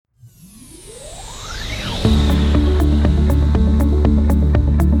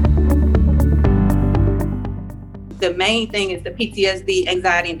main thing is the PTSD,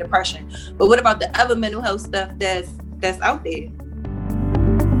 anxiety, and depression. But what about the other mental health stuff that's out there?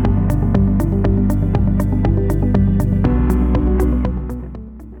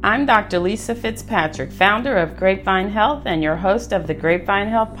 I'm Dr. Lisa Fitzpatrick, founder of Grapevine Health and your host of the Grapevine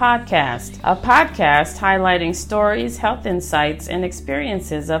Health Podcast, a podcast highlighting stories, health insights, and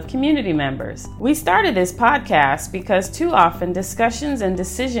experiences of community members. We started this podcast because too often discussions and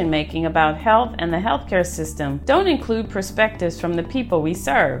decision-making about health and the healthcare system don't include perspectives from the people we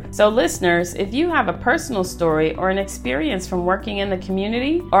serve. So listeners, if you have a personal story or an experience from working in the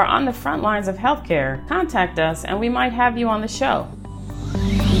community or on the front lines of healthcare, contact us and we might have you on the show.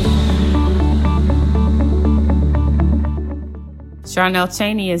 Charnel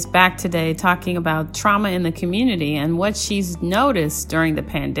Cheney is back today talking about trauma in the community and what she's noticed during the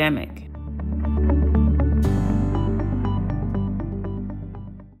pandemic.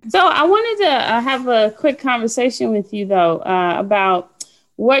 So I wanted to have a quick conversation with you, though, about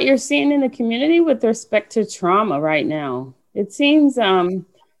what you're seeing in the community with respect to trauma right now. It seems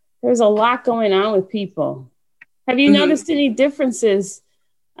there's a lot going on with people. Have you noticed any differences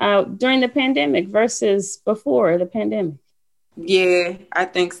during the pandemic versus before the pandemic? Yeah, I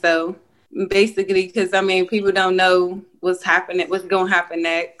think so. Basically, because people don't know what's happening, what's going to happen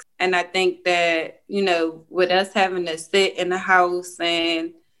next. And I think that, with us having to sit in the house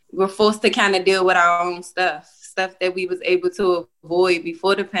and we're forced to kind of deal with our own stuff that we was able to avoid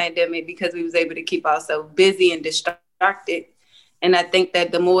before the pandemic because we was able to keep ourselves busy and distracted. And I think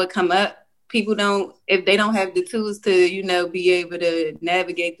that the more it come up, people don't, if they don't have the tools to, be able to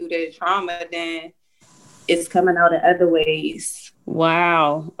navigate through their trauma, then it's coming out in other ways.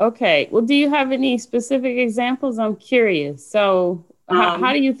 Wow. Okay. Well, do you have any specific examples? I'm curious. So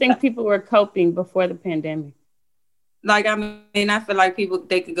how do you think people were coping before the pandemic? I feel like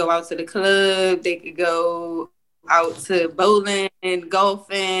they could go out to the club, they could go out to bowling and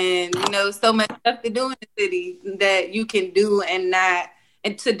golfing, so much stuff to do in the city that you can do and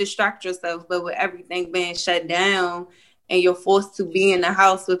to distract yourself. But with everything being shut down, and you're forced to be in the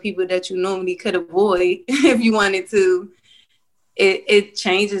house with people that you normally could avoid if you wanted to, it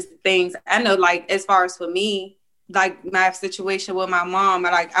changes things. I know, as far as for me, my situation with my mom,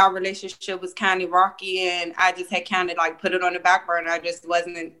 our relationship was kind of rocky, and I just had kind of put it on the back burner.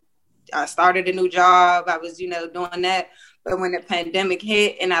 I started a new job. I was, doing that. But when the pandemic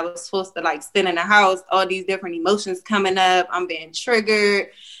hit and I was forced to sit in the house, all these different emotions coming up, I'm being triggered.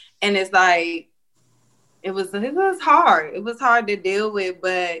 And it's it was hard. It was hard to deal with,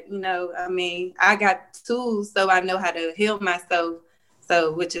 but I got tools, so I know how to heal myself.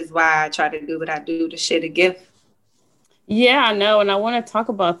 So, which is why I try to do what I do to share the gift. Yeah, I know, and I want to talk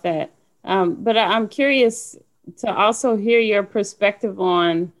about that. But I'm curious to also hear your perspective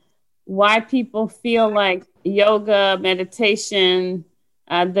on why people feel like yoga, meditation,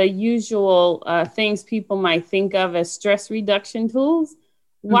 the usual things people might think of as stress reduction tools.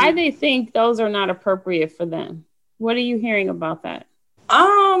 Why they think those are not appropriate for them. What are you hearing about that?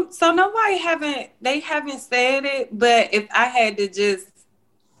 So they haven't said it, but if I had to just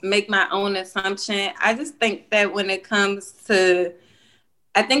make my own assumption, I just think that when it comes to,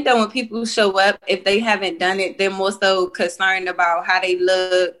 I think that when people show up, if they haven't done it, they're more so concerned about how they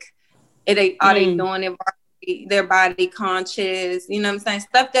look. Are they doing their body conscious? You know what I'm saying?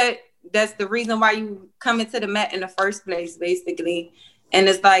 Stuff that's the reason why you come into the mat in the first place, basically. And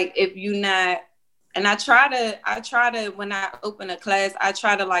it's if you're not, and I try to, when I open a class, I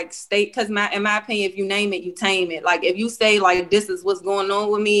try to state, because in my opinion, if you name it, you tame it. If you say this is what's going on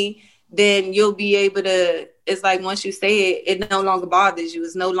with me, then you'll be able to, it's once you say it, it no longer bothers you.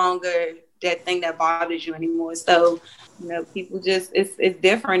 It's no longer that thing that bothers you anymore. So, people just, it's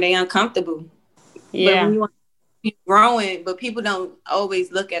different. They uncomfortable. Yeah. But when you want to keep growing, but people don't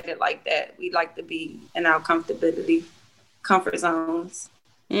always look at it like that. We like to be in our comfort zones.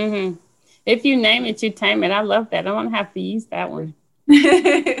 Mm-hmm. If you name it, you tame it. I love that. I want to have to use that one.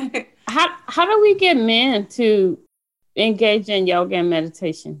 How do we get men to engage in yoga and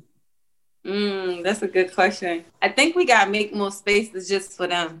meditation? That's a good question. I think we got to make more spaces just for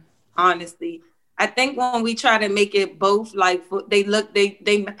them, honestly. I think when we try to make it both, they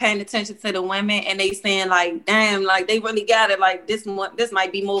paying attention to the women and they saying damn, they really got it. This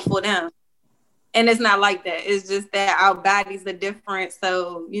might be more for them. And it's not like that. It's just that our bodies are different.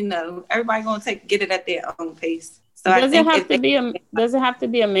 So, everybody gonna get it at their own pace. So does it have to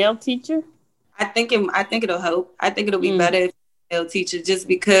be a male teacher? I think it'll help. I think it'll be better if a male teacher, just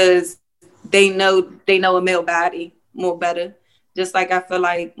because they know a male body more better. Just I feel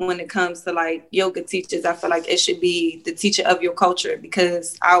when it comes to yoga teachers, I feel it should be the teacher of your culture,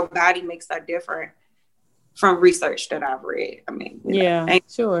 because our body makes us different. from research that I've read. I mean,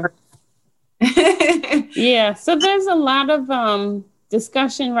 sure. Yeah. So there's a lot of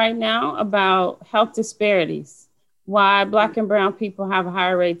discussion right now about health disparities, why Black and brown people have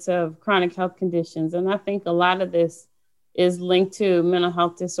higher rates of chronic health conditions. And I think a lot of this is linked to mental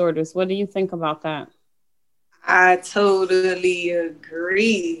health disorders. What do you think about that? I totally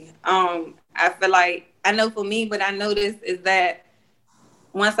agree. I feel like, I know for me, what I noticed is that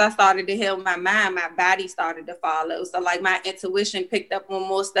once I started to heal my mind, my body started to follow. So like my intuition picked up on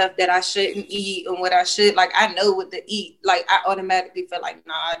more stuff that I shouldn't eat and what I should. Like I know what to eat. Like I automatically feel like,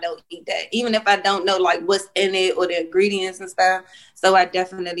 no, I don't eat that. Even if I don't know like what's in it or the ingredients and stuff. So I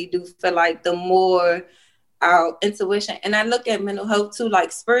definitely do feel like the more our intuition, and I look at mental health too,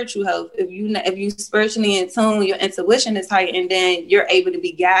 like spiritual health. If you spiritually in tune, your intuition is heightened, then you're able to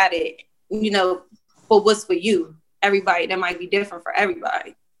be guided, for what's for you. Everybody, that might be different for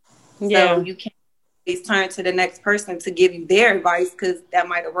everybody. Yeah. So you can't always turn to the next person to give you their advice because that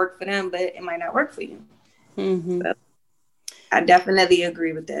might have worked for them, but it might not work for you. Mm-hmm. So I definitely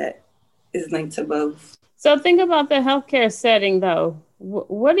agree with that. It's linked to both. So think about the healthcare setting, though.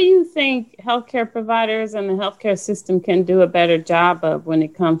 What do you think healthcare providers and the healthcare system can do a better job of when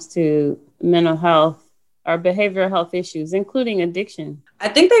it comes to mental health or behavioral health issues, including addiction? I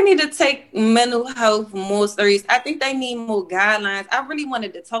think they need to take mental health more serious. I think they need more guidelines. I really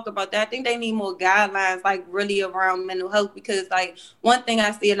wanted to talk about that. I think they need more guidelines, like really around mental health, because like one thing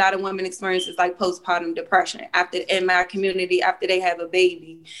I see a lot of women experience is like postpartum depression in my community after they have a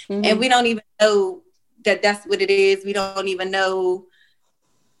baby. Mm-hmm. And we don't even know that that's what it is. We don't even know.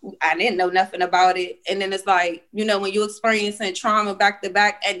 I didn't know nothing about it. And then it's like, when you're experiencing trauma back to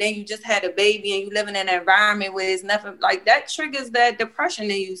back and then you just had a baby and you live in an environment where it's nothing like that, triggers that depression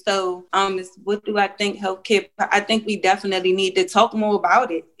in you. So what do I think healthcare? I think we definitely need to talk more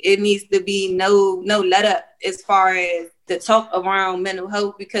about it. It needs to be no let up as far as the talk around mental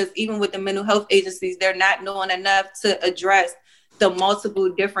health, because even with the mental health agencies, they're not doing enough to address the multiple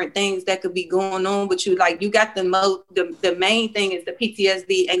different things that could be going on with you. Like you got the main thing is the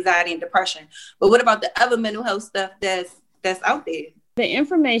PTSD, anxiety, and depression. But what about the other mental health stuff that's out there? The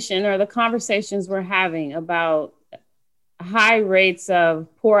information or the conversations we're having about high rates of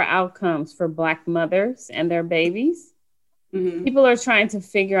poor outcomes for Black mothers and their babies, mm-hmm. People are trying to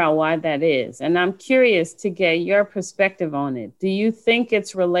figure out why that is. And I'm curious to get your perspective on it. Do you think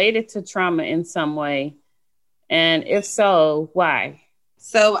it's related to trauma in some way? And if so, why?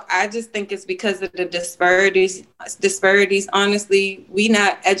 So I just think it's because of the disparities. Honestly, we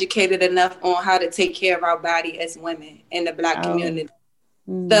not educated enough on how to take care of our body as women in the Black community.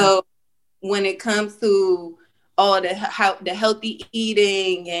 Mm-hmm. So when it comes to all the healthy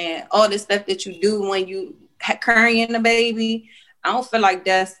eating and all the stuff that you do when you carrying a baby, I don't feel like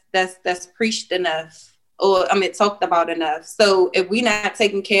that's preached enough or talked about enough. So if we're not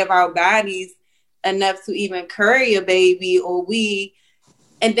taking care of our bodies enough to even carry a baby,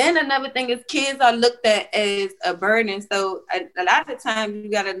 and then another thing is kids are looked at as a burden. So a lot of times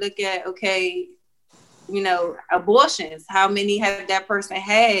you got to look at, abortions, how many have that person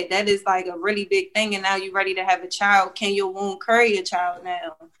had? That is like a really big thing. And now you're ready to have a child. Can your womb carry a child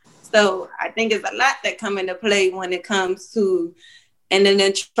now? So I think it's a lot that come into play when it comes to, and then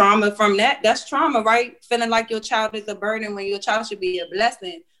the trauma from that's trauma, right? Feeling like your child is a burden when your child should be a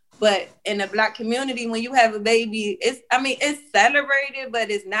blessing. But in the Black community, when you have a baby, it's celebrated, but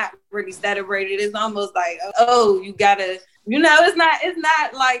it's not really celebrated. It's almost like, you gotta, it's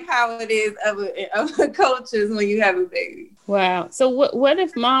not like how it is other cultures when you have a baby. Wow. So what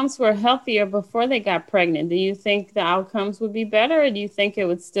if moms were healthier before they got pregnant? Do you think the outcomes would be better, or do you think it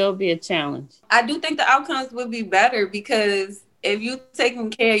would still be a challenge? I do think the outcomes would be better, because if you're taking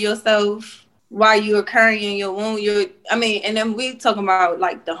care of yourself while you're carrying your womb, and then we talking about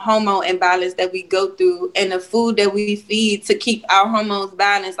like the hormone imbalance that we go through and the food that we feed to keep our hormones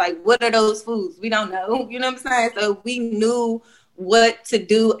balanced. Like, what are those foods? We don't know. You know what I'm saying? So we knew what to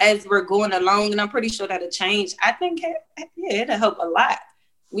do as we're going along, and I'm pretty sure that'll change. I think, it'll help a lot.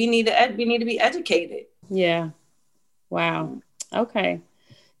 We need to be educated. Yeah. Wow. Okay.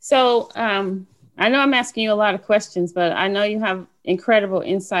 So, I know I'm asking you a lot of questions, but I know you have incredible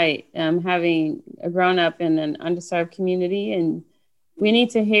insight, having grown up in an underserved community, and we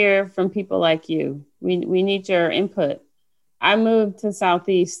need to hear from people like you. We need your input. I moved to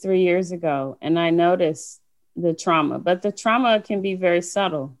Southeast 3 years ago, and I noticed the trauma, but the trauma can be very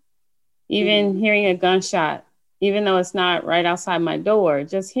subtle. Even hearing a gunshot, even though it's not right outside my door,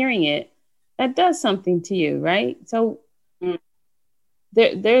 just hearing it, that does something to you, right? So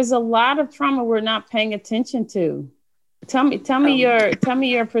there's a lot of trauma we're not paying attention to. Tell me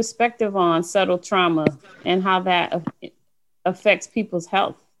your perspective on subtle trauma and how that affects people's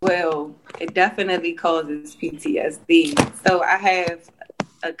health. Well, it definitely causes PTSD. So I have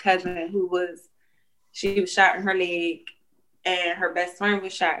a cousin she was shot in her leg, and her best friend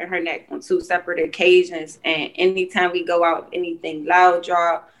was shot in her neck on 2 separate occasions. And anytime we go out, anything loud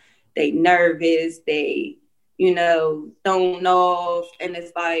drop, they nervous, they, thrown off. And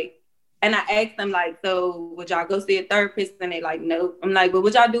it's like, and I asked them, like, so would y'all go see a therapist? And they like, nope. I'm like, but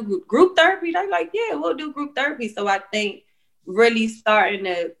would y'all do group therapy? They're like, yeah, we'll do group therapy. So I think really starting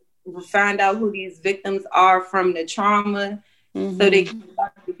to find out who these victims are from the trauma, so they can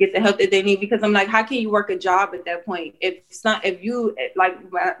get the help that they need. Because I'm like, how can you work a job at that point? If you, like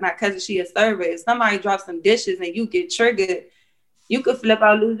my cousin, she a server, if somebody drops some dishes and you get triggered, you could flip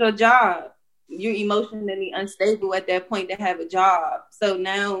out, lose your job. You're emotionally unstable at that point to have a job. So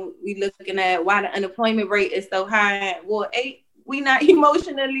now we looking at why the unemployment rate is so high. Well, we not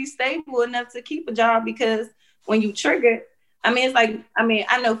emotionally stable enough to keep a job, because when you trigger, it's like,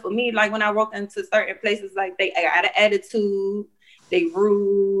 I know for me, like when I walk into certain places, like they got an attitude, they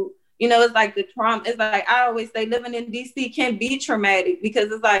rude, it's like the trauma. It's like, I always say living in DC can be traumatic,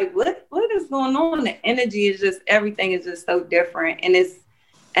 because it's like, what is going on? The energy is just, everything is just so different.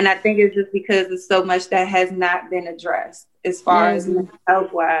 And I think it's just because there's so much that has not been addressed as far as mental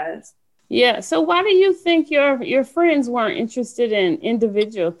health wise. Yeah. So why do you think your friends weren't interested in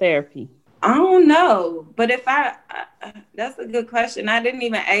individual therapy? I don't know, but that's a good question. I didn't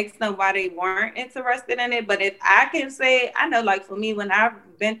even ask them why they weren't interested in it. But if I can say, I know, like for me, when I've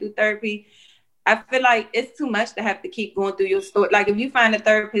been through therapy, I feel like it's too much to have to keep going through your story. Like if you find a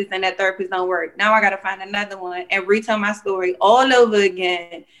therapist and that therapist don't work, now I got to find another one and retell my story all over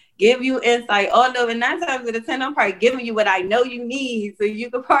again, give you insight all over. 9 times out of 10, I'm probably giving you what I know you need, so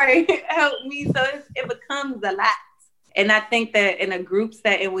you could probably help me. So it becomes a lot. And I think that in a group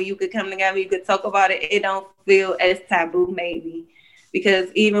setting where you could come together, you could talk about it, it don't feel as taboo maybe. Because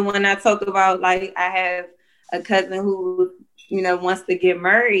even when I talk about, like, I have a cousin who, wants to get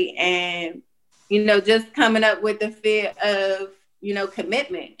married, and, just coming up with the fear of,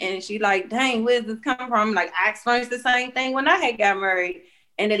 commitment. And she like, dang, where's this coming from? I'm like, I experienced the same thing when I had got married,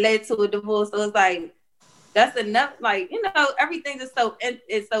 and it led to a divorce. So it's like, that's enough. Like, everything is so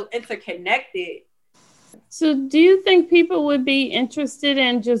interconnected. So do you think people would be interested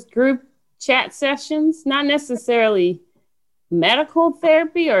in just group chat sessions, not necessarily medical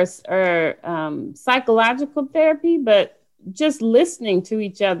therapy or psychological therapy, but just listening to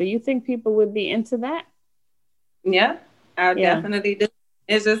each other? You think people would be into that? Yeah, I definitely do.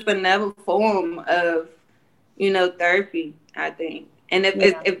 It's just another form of, therapy, I think. And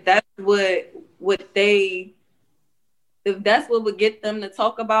if that's if that's what would get them to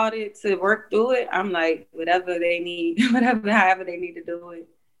talk about it, to work through it, I'm like, whatever they need, however they need to do it.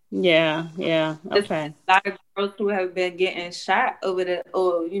 Yeah. Okay. A lot of girls who have been getting shot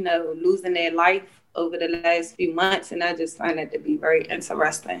losing their life over the last few months. And I just find that to be very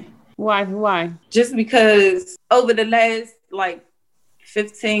interesting. Why? Just because over the last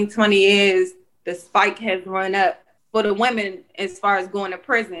 15, 20 years, the spike has run up for the women as far as going to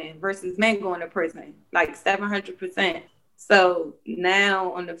prison versus men going to prison, like 700%. So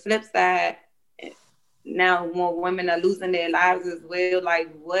now on the flip side, now more women are losing their lives as well. Like,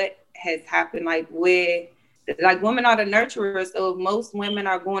 what has happened? Like, women are the nurturers. So if most women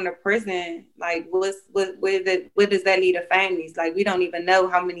are going to prison, like, where does that lead to families? Like, we don't even know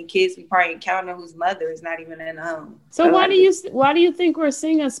how many kids we probably encounter whose mother is not even in the home. So why do you think we're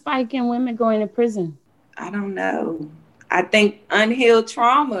seeing a spike in women going to prison? I don't know. I think unhealed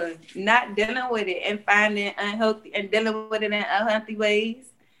trauma, not dealing with it and finding unhealthy and dealing with it in unhealthy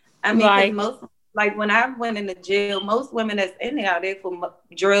ways. When I went into jail, most women that's in there are there for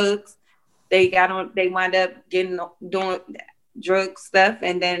drugs. They wind up doing drug stuff,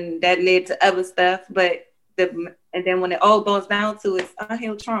 and then that led to other stuff. And then when it all boils down to it's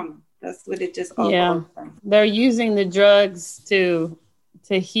unhealed trauma. That's what it just all boils down. They're using the drugs to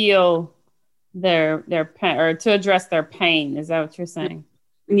heal their pain, or to address their pain. Is that what you're saying?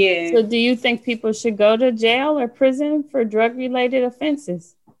 Yeah. So do you think people should go to jail or prison for drug related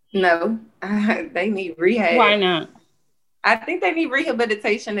offenses? No, they need rehab. Why not? I think they need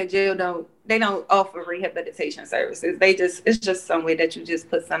rehabilitation. The jail don't offer rehabilitation services. It's just somewhere that you just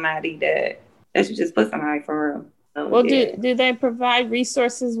put somebody for real. So, well, do they provide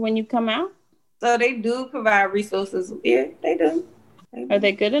resources when you come out? So they do provide resources. Yeah, they do. Are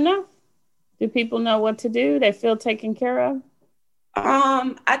they good enough? Do people know what to do? They feel taken care of?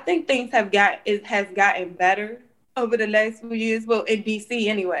 I think things has gotten better over the last few years. Well, in DC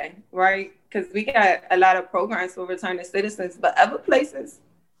anyway, right? because we got a lot of programs for returning citizens, but other places,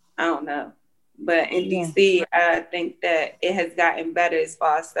 I don't know. But in DC, I think that it has gotten better as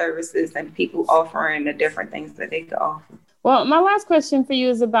far as services and people offering the different things that they could offer. Well, my last question for you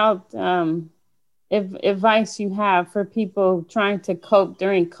is about advice you have for people trying to cope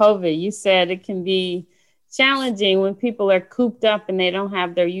during COVID. You said it can be challenging when people are cooped up and they don't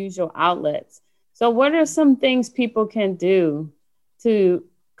have their usual outlets. So what are some things people can do to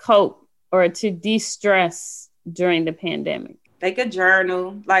cope or to de-stress during the pandemic? They could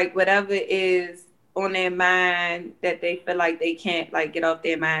journal, like whatever is on their mind that they feel like they can't like get off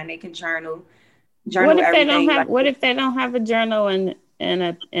their mind. They can journal. What if they don't have? What if they don't have a journal and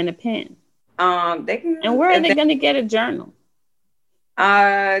a pen? They can. And where are they going to get a journal?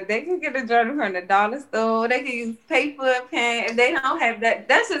 They can get a journal from the dollar store. They can use paper and pen. If they don't have that,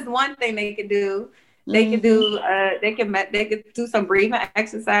 that's just one thing they can do. They can do. They can do some breathing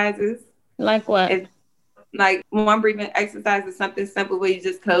exercises. Like what? Like one breathing exercise is something simple where you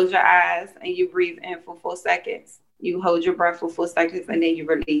just close your eyes and you breathe in for 4 seconds. You hold your breath for 4 seconds and then you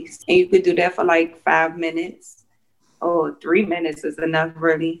release. And you could do that for like 5 minutes or 3 minutes is enough,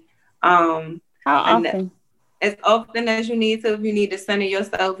 really. How often? As often as you need to. If you need to center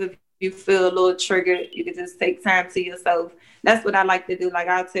yourself, if you feel a little triggered, you can just take time to yourself. That's what I like to do. Like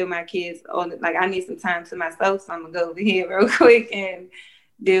I'll tell my kids, like I need some time to myself, so I'm gonna go over here real quick and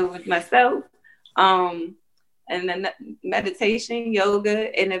deal with myself. And then meditation,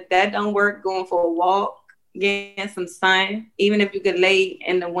 yoga, and if that don't work, going for a walk, getting some sun. Even if you could lay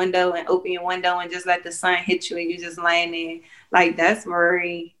in the window and open your window and just let the sun hit you and you just laying there, like that's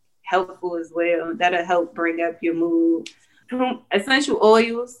very helpful as well. That'll help bring up your mood. Essential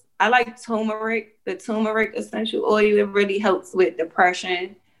oils. I like turmeric. The turmeric essential oil, it really helps with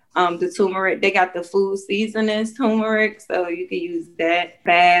depression. The turmeric, they got the food seasonings turmeric, so you can use that.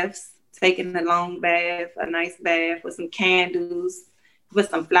 Baths. Taking a long bath, a nice bath with some candles, with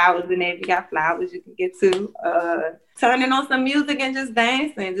some flowers in there. If you got flowers, you can get to. Turning on some music and just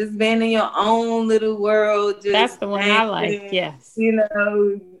dancing, just being in your own little world. Just that's the one dancing. I like, yes. You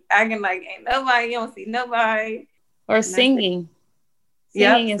know, acting like ain't nobody, you don't see nobody. Or singing.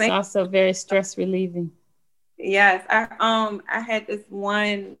 Singing is also very stress relieving. Yes, I had this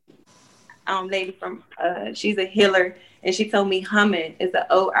one lady from, she's a healer. And she told me humming is an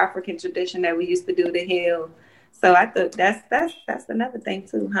old African tradition that we used to do to heal. So I thought that's another thing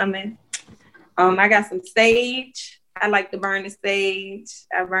too, humming. I got some sage. I like to burn the sage.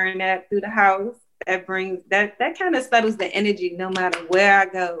 I burn that through the house. That brings that kind of settles the energy no matter where I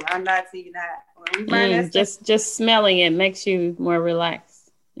go. I'm not to you not. When we burn just smelling it makes you more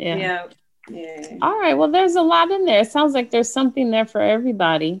relaxed. Yeah. Yeah. All right. Well, there's a lot in there. It sounds like there's something there for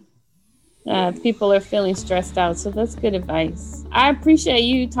everybody. People are feeling stressed out, so that's good advice. I appreciate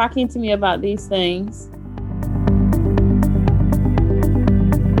you talking to me about these things.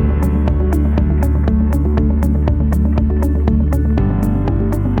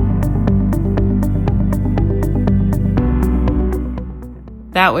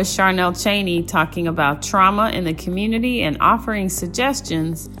 That was Charnel Chaney talking about trauma in the community and offering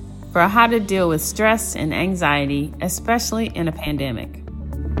suggestions for how to deal with stress and anxiety, especially in a pandemic.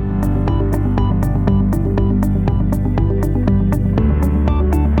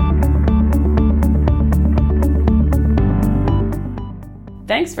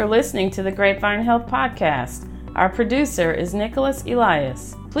 Thanks for listening to the Grapevine Health Podcast. Our producer is Nicholas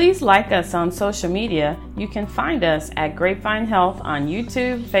Elias. Please like us on social media. You can find us at Grapevine Health on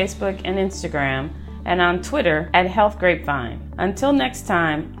YouTube, Facebook, and Instagram, and on Twitter at Health Grapevine. Until next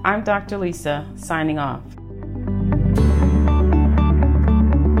time, I'm Dr. Lisa, signing off.